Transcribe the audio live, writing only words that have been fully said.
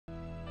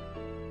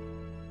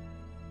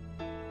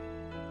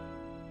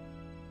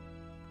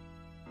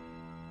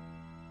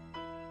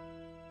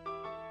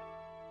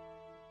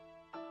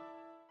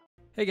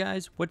Hey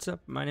guys, what's up?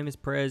 My name is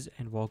Prez,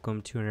 and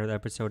welcome to another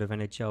episode of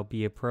NHL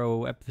Be a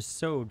Pro,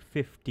 episode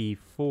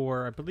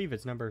 54. I believe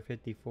it's number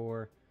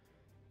 54.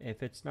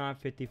 If it's not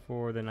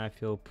 54, then I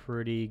feel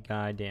pretty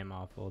goddamn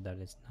awful that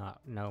it's not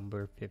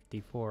number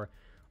 54.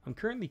 I'm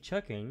currently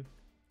checking,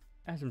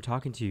 as I'm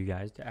talking to you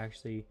guys, to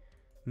actually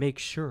make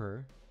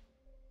sure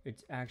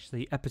it's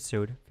actually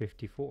episode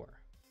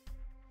 54.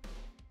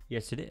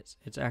 Yes, it is.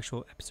 It's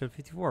actual episode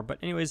 54. But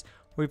anyways,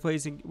 we're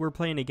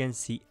playing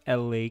against the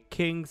LA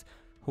Kings.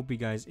 Hope you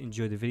guys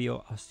enjoy the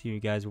video. I'll see you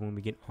guys when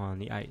we get on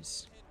the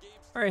ice.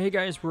 Alright, hey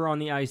guys, we're on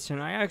the ice,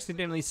 and I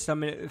accidentally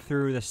summoned it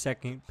through the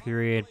second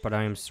period, but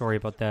I am sorry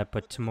about that.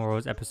 But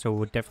tomorrow's episode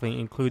will definitely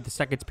include the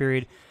second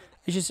period.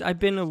 It's just, I've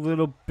been a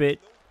little bit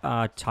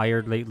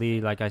tired lately,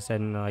 like I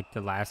said in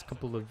the last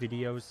couple of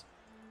videos.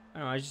 I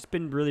don't know, I've just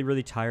been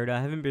really tired.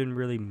 I haven't been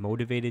really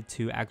motivated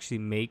to actually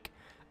make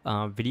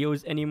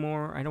videos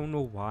anymore. I don't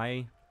know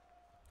why.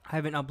 I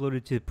haven't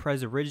uploaded to the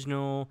Prez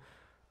original.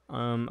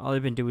 All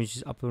I've been doing is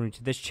just uploading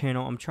to this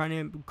channel. I'm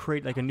trying to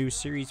create like a new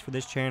series for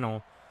this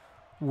channel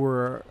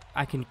where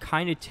I can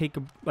kind of take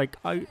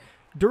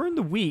during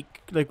the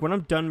week, like when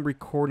I'm done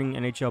recording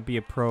NHL Be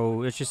a Pro,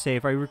 let's just say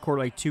if I record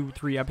like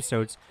 2-3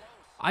 episodes,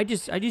 I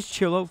just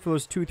chill out for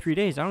those 2-3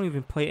 days. I don't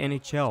even play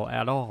NHL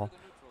at all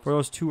for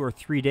those 2 or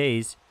 3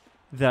 days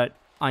that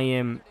I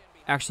am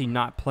actually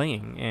not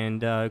playing,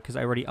 and because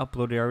I already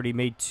uploaded, I already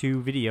made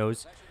 2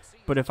 videos.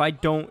 But if I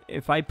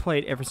play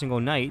it every single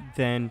night,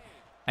 then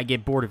I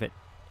get bored of it,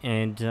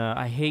 and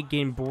I hate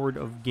getting bored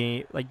of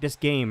this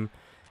game.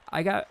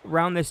 I got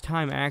around this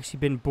time. I actually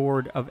been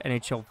bored of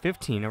NHL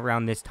 15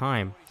 around this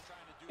time,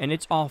 and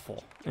it's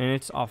awful.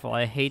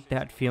 I hate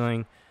that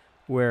feeling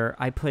where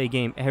I play a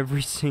game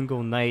every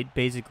single night.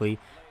 Basically,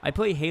 I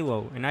play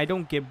Halo, and I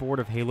don't get bored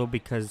of Halo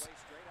because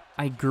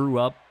I grew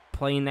up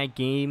playing that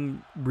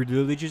game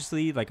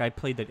religiously. Like I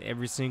played that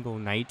every single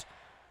night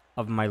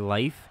of my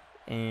life,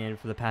 and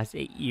for the past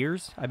 8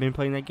 years, I've been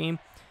playing that game.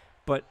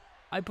 But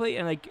I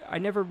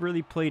never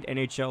really played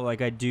NHL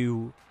like I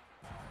do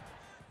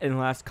in the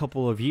last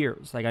couple of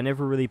years. Like I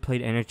never really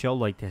played NHL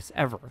like this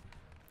ever.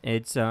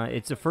 It's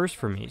a first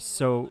for me.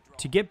 So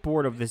to get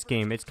bored of this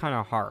game, it's kind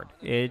of hard.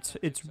 It's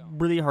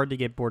really hard to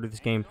get bored of this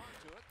game.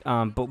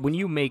 But when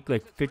you make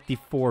like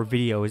 54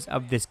 videos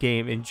of this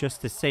game in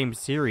just the same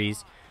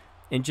series,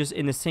 and just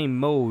in the same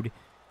mode,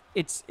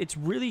 it's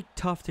really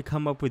tough to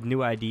come up with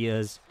new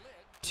ideas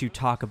to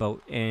talk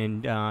about,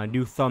 and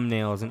new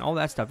thumbnails and all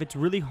that stuff. It's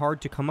really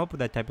hard to come up with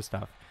that type of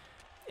stuff,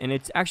 and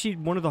it's actually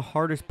one of the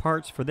hardest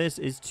parts for this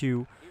is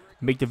to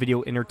make the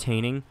video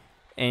entertaining,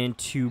 and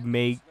to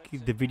make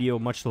the video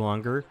much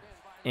longer,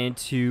 and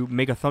to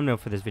make a thumbnail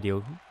for this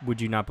video.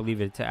 Would you not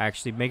believe it? To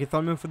actually make a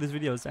thumbnail for this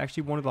video is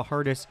actually one of the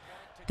hardest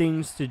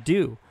things to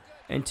do,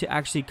 and to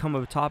actually come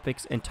up with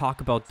topics and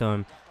talk about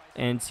them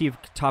and see if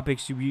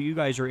topics you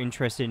guys are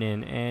interested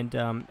in. And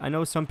I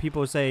know some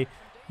people say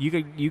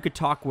you could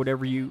talk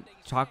whatever you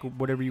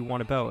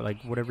want about,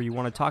 like whatever you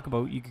want to talk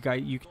about, you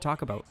could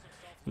talk about.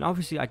 And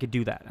obviously I could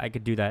do that.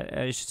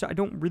 It's just I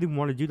don't really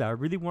want to do that. I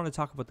really want to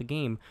talk about the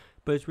game,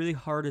 but it's really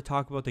hard to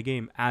talk about the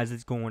game as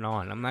it's going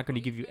on. I'm not going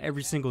to give you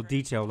every single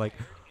detail, like,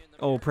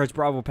 oh, Prez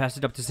Bravo passed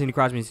it up to Sidney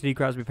Crosby, and Sidney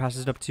Crosby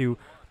passes it up to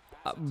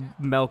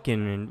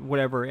Malkin and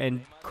whatever,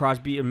 and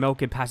Crosby and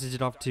Malkin passes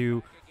it off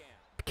to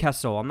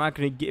Kessel. I'm not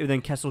going to give,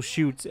 then Kessel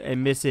shoots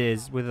and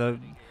misses with a.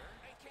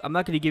 I'm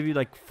not going to give you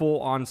like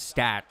full-on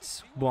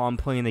stats while I'm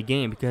playing the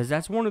game, because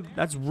that's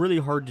really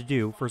hard to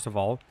do, first of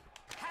all.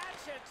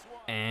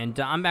 And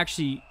I'm not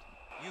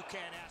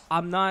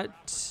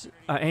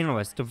an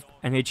analyst of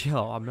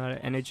NHL. I'm not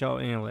an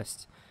NHL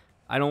analyst.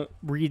 I don't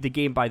read the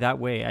game by that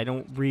way. I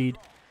don't read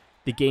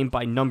the game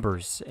by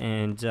numbers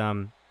and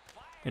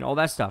all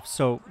that stuff.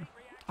 So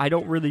I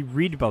don't really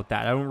read about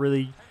that. I don't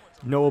really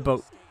know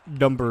about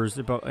numbers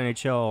about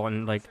NHL,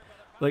 and like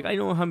I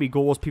know how many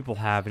goals people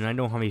have, and I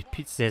know how many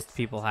assists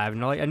people have,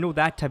 and I know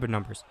that type of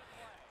numbers.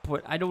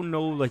 But I don't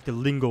know like the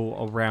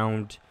lingo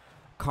around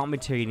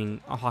commentating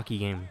a hockey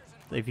game.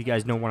 If you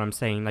guys know what I'm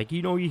saying, like,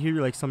 you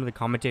hear like some of the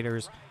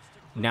commentators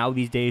now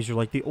these days, or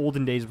like the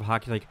olden days of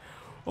hockey, like,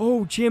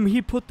 oh, Jim,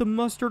 he put the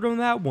mustard on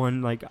that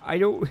one. Like I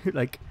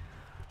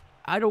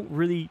don't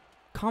really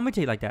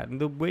commentate like that.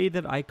 And the way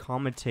that I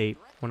commentate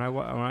when I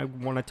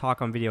want to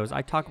talk on videos,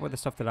 I talk about the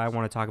stuff that I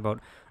want to talk about.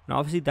 And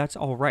obviously that's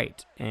all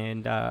right,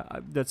 and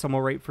that's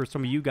all right for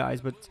some of you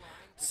guys, but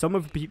some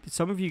of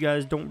you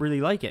guys don't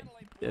really like it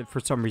for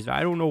some reason.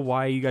 I don't know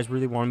why you guys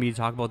really want me to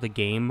talk about the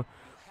game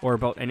or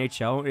about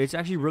NHL. It's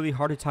actually really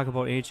hard to talk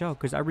about NHL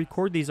because I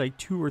record these like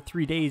 2 or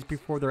 3 days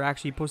before they're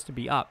actually supposed to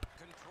be up.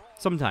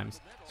 Sometimes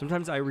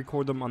I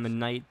record them on the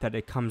night that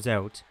it comes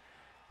out,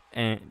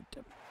 and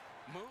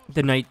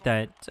the night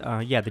that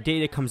the day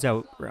that comes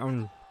out.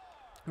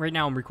 Right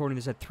now I'm recording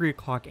this at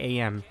 3:00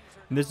 a.m.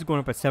 and this is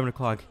going up at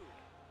 7:00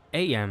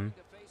 a.m.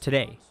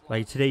 today.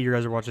 Like today, you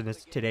guys are watching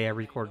this today. I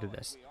recorded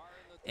this,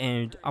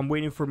 and I'm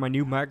waiting for my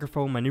new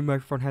microphone. My new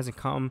microphone hasn't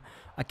come.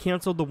 I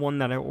canceled the one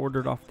that I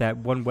ordered off that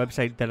one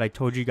website that I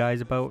told you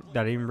guys about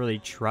that I didn't really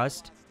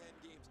trust,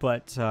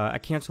 but I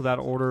canceled that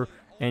order,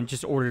 and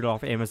just ordered it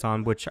off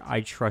Amazon, which I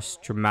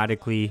trust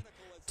dramatically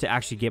to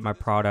actually get my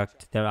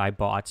product that I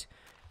bought.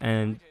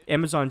 And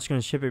Amazon's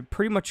going to ship it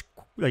pretty much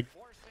like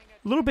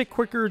a little bit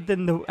quicker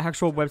than the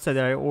actual website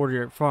that I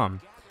ordered it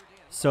from.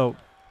 So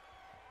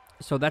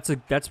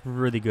that's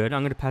really good.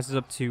 I'm going to pass this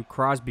up to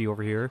Crosby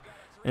over here,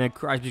 and then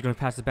Crosby's going to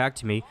pass it back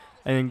to me,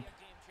 and then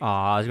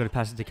I was going to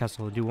pass it to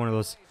Kessel to do one of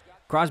those.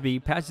 Crosby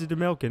passes it to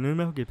Malkin, and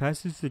Malkin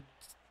passes to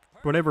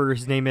whatever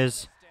his name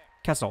is,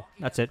 Kessel.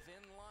 That's it.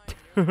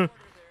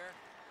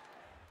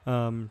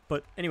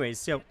 But anyways,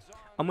 so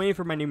I'm waiting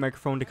for my new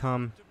microphone to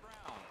come.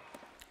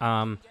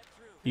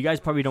 You guys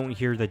probably don't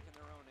hear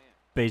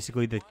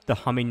basically the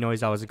humming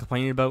noise I was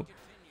complaining about,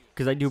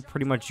 because I do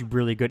pretty much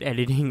really good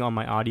editing on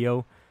my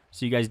audio,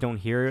 so you guys don't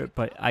hear it,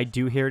 but I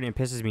do hear it and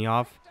it pisses me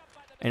off,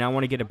 and I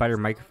want to get a better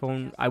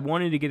microphone. I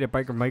wanted to get a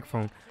better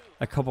microphone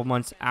a couple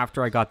months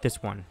after I got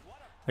this one.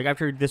 Like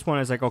after this one, I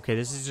was like, okay,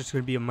 this is just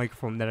going to be a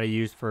microphone that I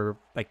used for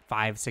like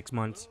 5-6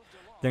 months.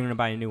 Then I'm going to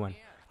buy a new one.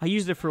 I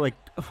used it for like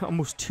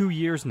almost 2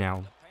 years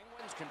now.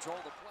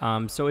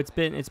 So it's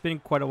been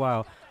quite a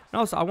while. And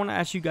also, I want to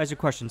ask you guys a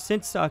question.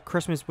 Since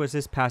Christmas was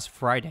this past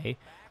Friday,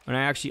 and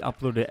I actually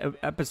uploaded an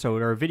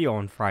episode or a video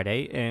on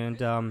Friday,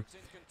 and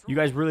you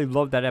guys really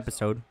loved that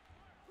episode.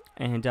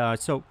 And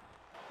so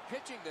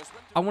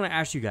I want to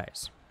ask you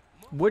guys,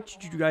 what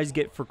did you guys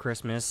get for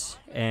Christmas?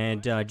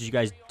 And did you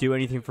guys do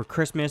anything for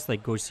Christmas,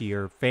 like go see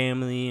your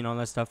family and all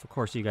that stuff? Of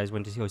course, you guys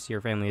went to go see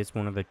your family. It's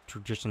one of the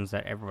traditions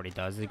that everybody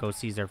does. They go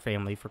see their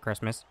family for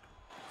Christmas.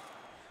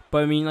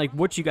 But I mean, like,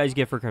 what you guys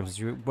get for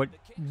Christmas?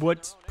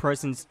 What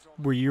presents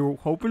were you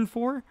hoping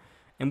for,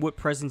 and what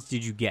presents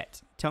did you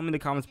get? Tell me in the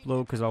comments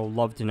below, because I would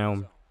love to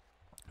know.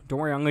 Don't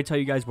worry, I'm going to tell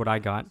you guys what I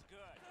got.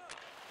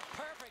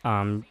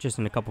 Just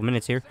in a couple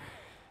minutes here.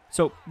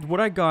 So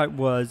what I got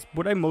was,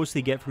 what I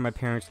mostly get from my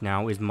parents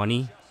now is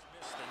money,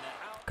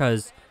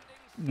 because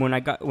when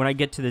you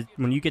get to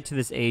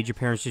this age, your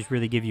parents just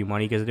really give you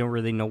money because they don't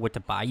really know what to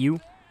buy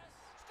you.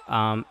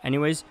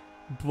 Anyways,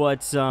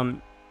 but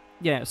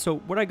yeah. So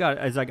what I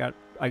got is I got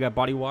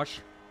body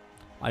wash.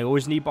 I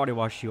always need body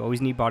wash. You always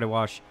need body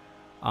wash.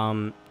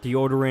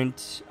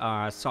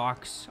 Deodorant,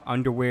 socks,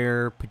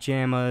 underwear,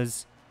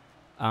 pajamas.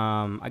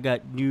 I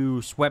got new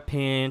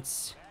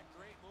sweatpants.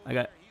 I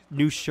got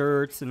new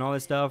shirts and all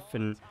that stuff,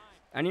 and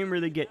I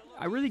really get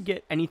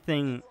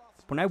anything.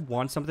 When I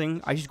want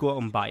something, I just go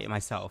out and buy it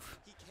myself.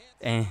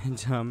 And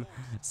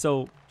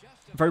so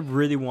if I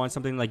really want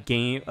something like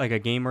a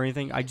game or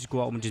anything, I just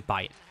go out and just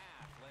buy it.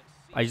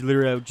 I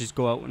literally just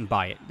go out and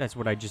buy it. That's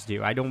what I just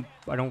do. I don't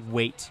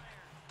wait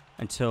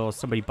until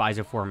somebody buys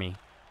it for me.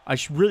 I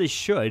really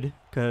should,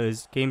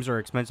 because games are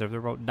expensive. They're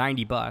about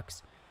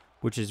 $90,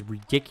 which is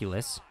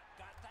ridiculous.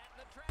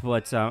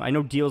 But I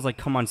know deals like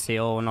come on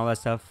sale and all that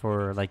stuff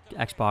for like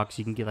Xbox.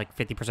 You can get like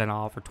 50%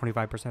 off or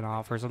 25%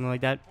 off or something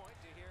like that.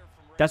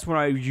 That's when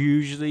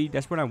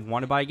I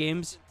want to buy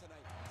games.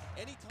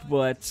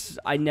 But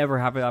I never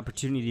have an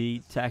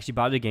opportunity to actually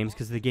buy the games,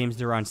 because the games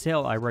that are on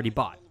sale I already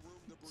bought.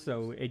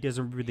 So it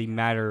doesn't really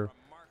matter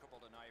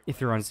if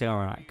they're on sale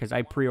or not, because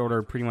I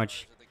pre-order pretty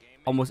much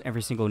almost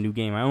every single new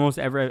game. I almost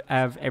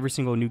have every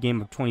single new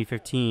game of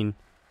 2015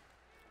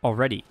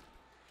 already.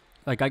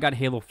 Like, I got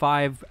Halo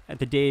 5 at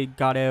the day it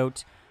got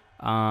out,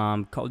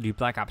 Call of Duty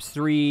Black Ops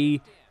 3,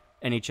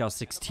 NHL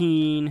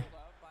 16,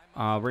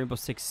 Rainbow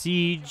Six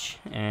Siege,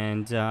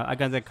 and I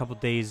got that a couple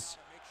days.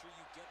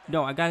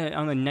 No, I got it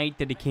on the night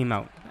that it came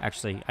out,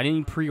 actually. I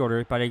didn't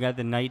pre-order it, but I got it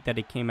the night that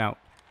it came out.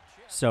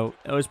 So,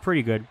 it was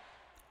pretty good,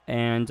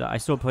 and I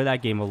still play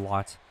that game a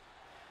lot.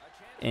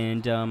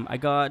 And I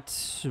got...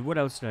 What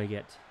else did I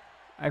get?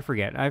 I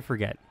forget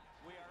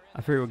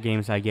what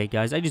games I get,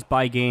 guys. I just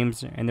buy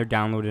games, and they're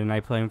downloaded, and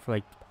I play them for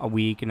like a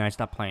week, and I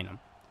stop playing them.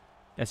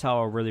 That's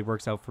how it really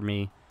works out for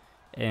me.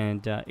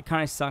 And it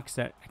kind of sucks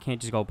that I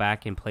can't just go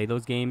back and play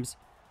those games.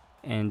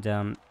 And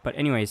but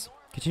anyways,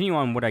 continue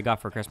on what I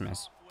got for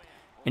Christmas.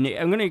 And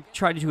I'm gonna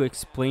try to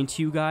explain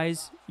to you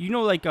guys. You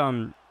know, like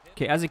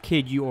okay, as a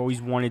kid, you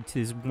always wanted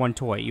this one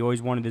toy. You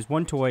always wanted this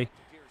one toy,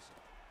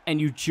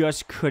 and you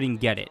just couldn't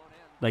get it.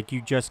 Like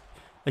you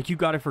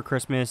got it for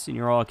Christmas, and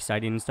you're all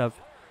excited and stuff.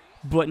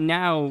 But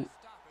now,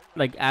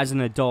 like, as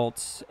an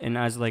adult, and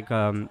as, like,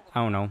 I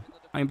don't know,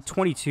 I'm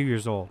 22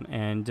 years old,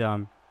 and,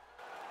 all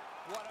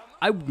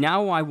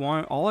I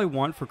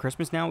want for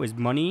Christmas now is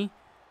money,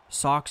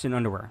 socks, and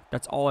underwear.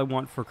 That's all I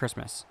want for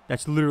Christmas.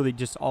 That's literally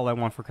just all I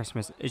want for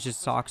Christmas. It's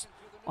just socks,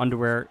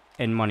 underwear,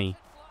 and money.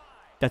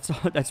 That's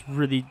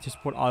really just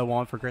what I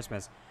want for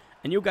Christmas.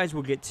 And you guys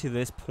will get to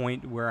this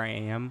point where I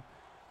am,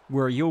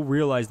 where you'll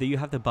realize that you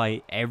have to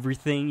buy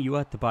everything. You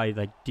have to buy,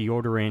 like,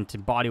 deodorant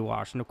and body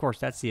wash. And, of course,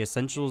 that's the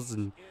essentials,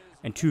 and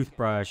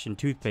toothbrush and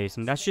toothpaste.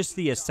 And that's just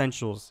the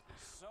essentials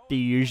that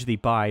you usually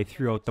buy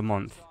throughout the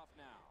month.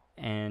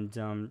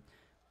 And,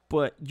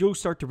 but you'll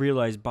start to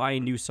realize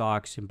buying new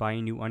socks and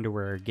buying new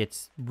underwear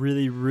gets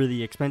really,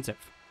 really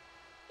expensive.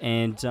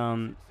 And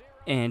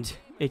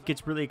it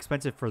gets really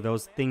expensive for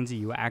those things that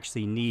you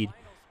actually need.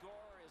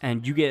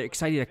 And you get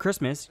excited at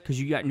Christmas because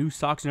you got new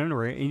socks and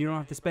underwear, and you don't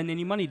have to spend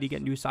any money to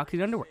get new socks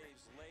and underwear.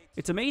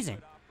 It's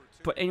amazing.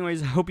 But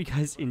anyways, I hope you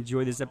guys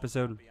enjoyed this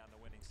episode.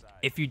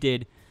 If you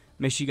did,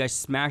 make sure you guys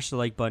smash the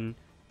like button.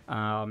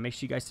 Make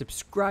sure you guys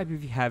subscribe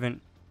if you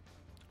haven't.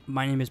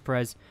 My name is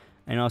Prez,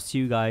 and I'll see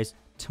you guys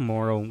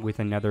tomorrow with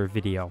another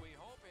video.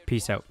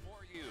 Peace out.